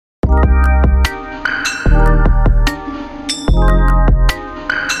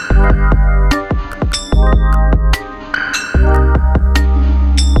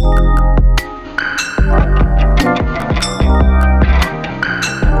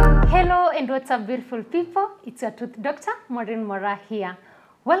what's up, beautiful people? It's your tooth doctor, Maureen Mora here.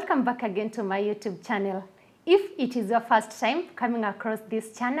 Welcome back again to my YouTube channel. If it is your first time coming across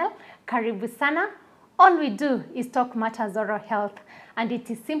this channel, karibu sana. All we do is talk matters oral health, and it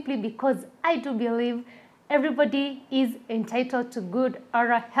is simply because I do believe everybody is entitled to good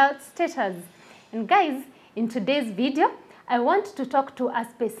oral health status. And guys, in today's video, I want to talk to a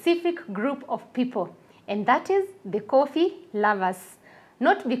specific group of people, and that is the coffee lovers.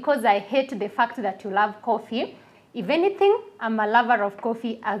 Not because I hate the fact that you love coffee. If anything, I'm a lover of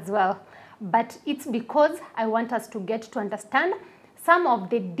coffee as well. But it's because I want us to get to understand some of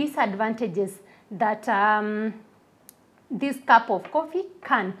the disadvantages that this cup of coffee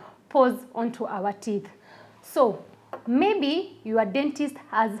can pose onto our teeth. So maybe your dentist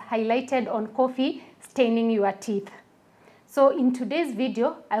has highlighted on coffee staining your teeth. So in today's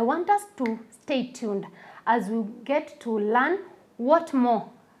video, I want us to stay tuned as we get to learn what more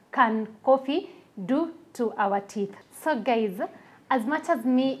can coffee do to our teeth. So guys, as much as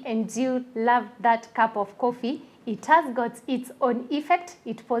me and you love that cup of coffee, it has got its own effect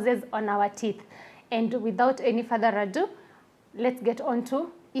it poses on our teeth. And without any further ado, let's get on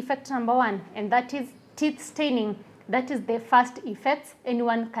to effect number one, and that is teeth staining. That is the first effect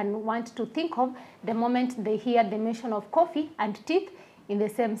anyone can want to think of the moment they hear the mention of coffee and teeth in the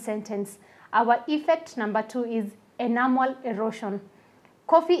same sentence. Our effect number two is enamel erosion.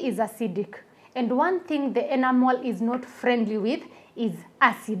 Coffee is acidic, and one thing the enamel is not friendly with is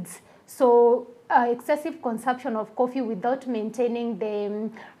acids. So excessive consumption of coffee without maintaining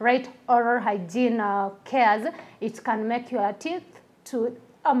the right oral hygiene cares, it can make your teeth to,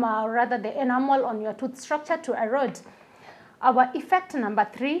 rather the enamel on your tooth structure to erode. Our effect number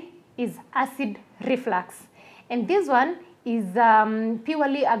three is acid reflux, and this one is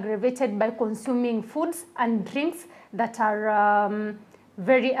purely aggravated by consuming foods and drinks that are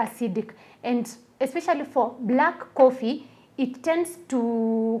very acidic. And especially for black coffee, it tends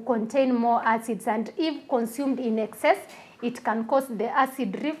to contain more acids, and if consumed in excess, it can cause the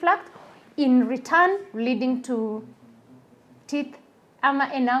acid reflux, in return leading to teeth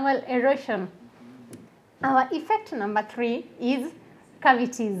enamel erosion. Our effect number three is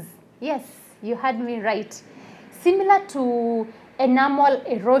cavities. Yes, you heard me right. Similar to enamel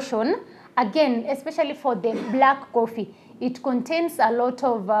erosion, again, especially for the black coffee, it contains a lot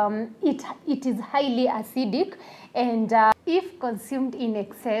of, it is highly acidic, and if consumed in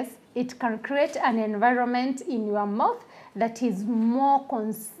excess, it can create an environment in your mouth that is more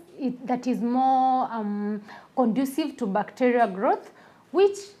conducive to bacterial growth,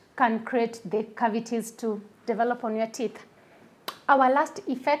 which can create the cavities to develop on your teeth. Our last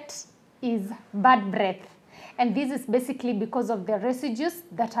effect is bad breath. And this is basically because of the residues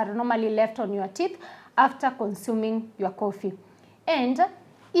that are normally left on your teeth after consuming your coffee. And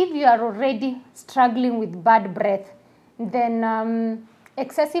if you are already struggling with bad breath, then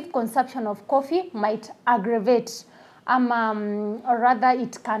excessive consumption of coffee might aggravate, or rather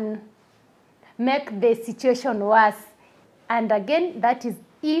it can make the situation worse. And again, that is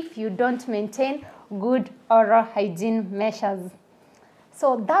if you don't maintain good oral hygiene measures.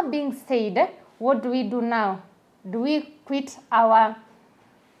 So that being said, what do we do now? Do we quit our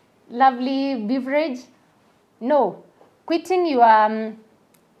lovely beverage? No. Quitting your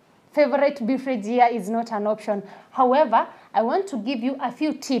favorite beverage here is not an option. However, I want to give you a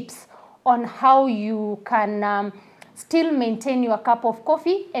few tips on how you can still maintain your cup of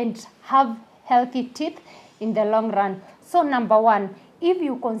coffee and have healthy teeth in the long run. So number one, if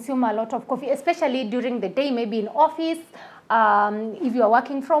you consume a lot of coffee, especially during the day, maybe in office, if you are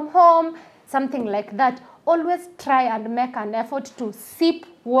working from home, something like that, always try and make an effort to sip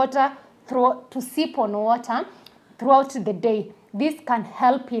on water throughout the day. This can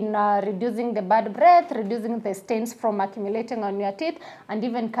help in reducing the bad breath, reducing the stains from accumulating on your teeth, and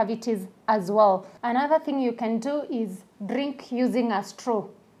even cavities as well. Another thing you can do is drink using a straw.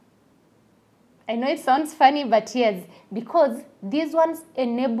 I know it sounds funny, but yes, because these ones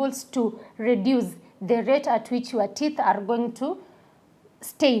enables to reduce the rate at which your teeth are going to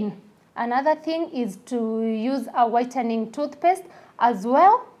stain. Another thing is to use a whitening toothpaste as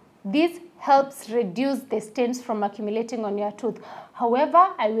well. This helps reduce the stains from accumulating on your tooth. However,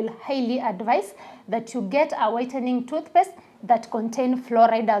 I will highly advise that you get a whitening toothpaste that contains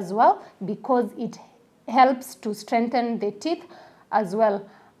fluoride as well, because it helps to strengthen the teeth as well.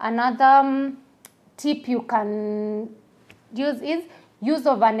 Another tip you can use is use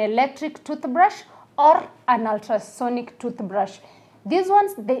of an electric toothbrush or an ultrasonic toothbrush. These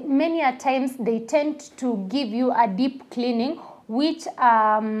ones, many a times, they tend to give you a deep cleaning, which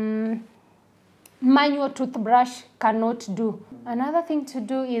manual toothbrush cannot do. Another thing to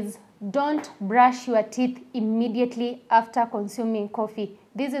do is don't brush your teeth immediately after consuming coffee.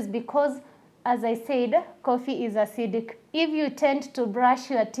 This is because, as I said, coffee is acidic. If you tend to brush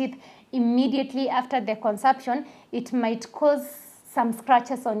your teeth immediately after the consumption, it might cause some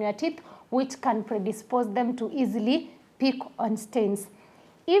scratches on your teeth, which can predispose them to easily pick on stains.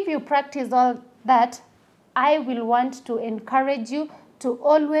 If you practice all that, I will want to encourage you to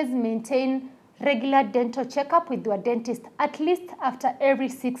always maintain regular dental checkup with your dentist, at least after every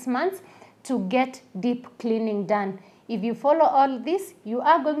 6 months, to get deep cleaning done. If you follow all this, you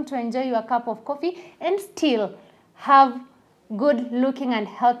are going to enjoy your cup of coffee and still have good looking and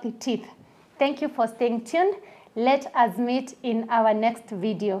healthy teeth. Thank you for staying tuned. Let us meet in our next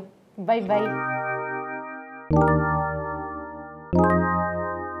video. Bye bye.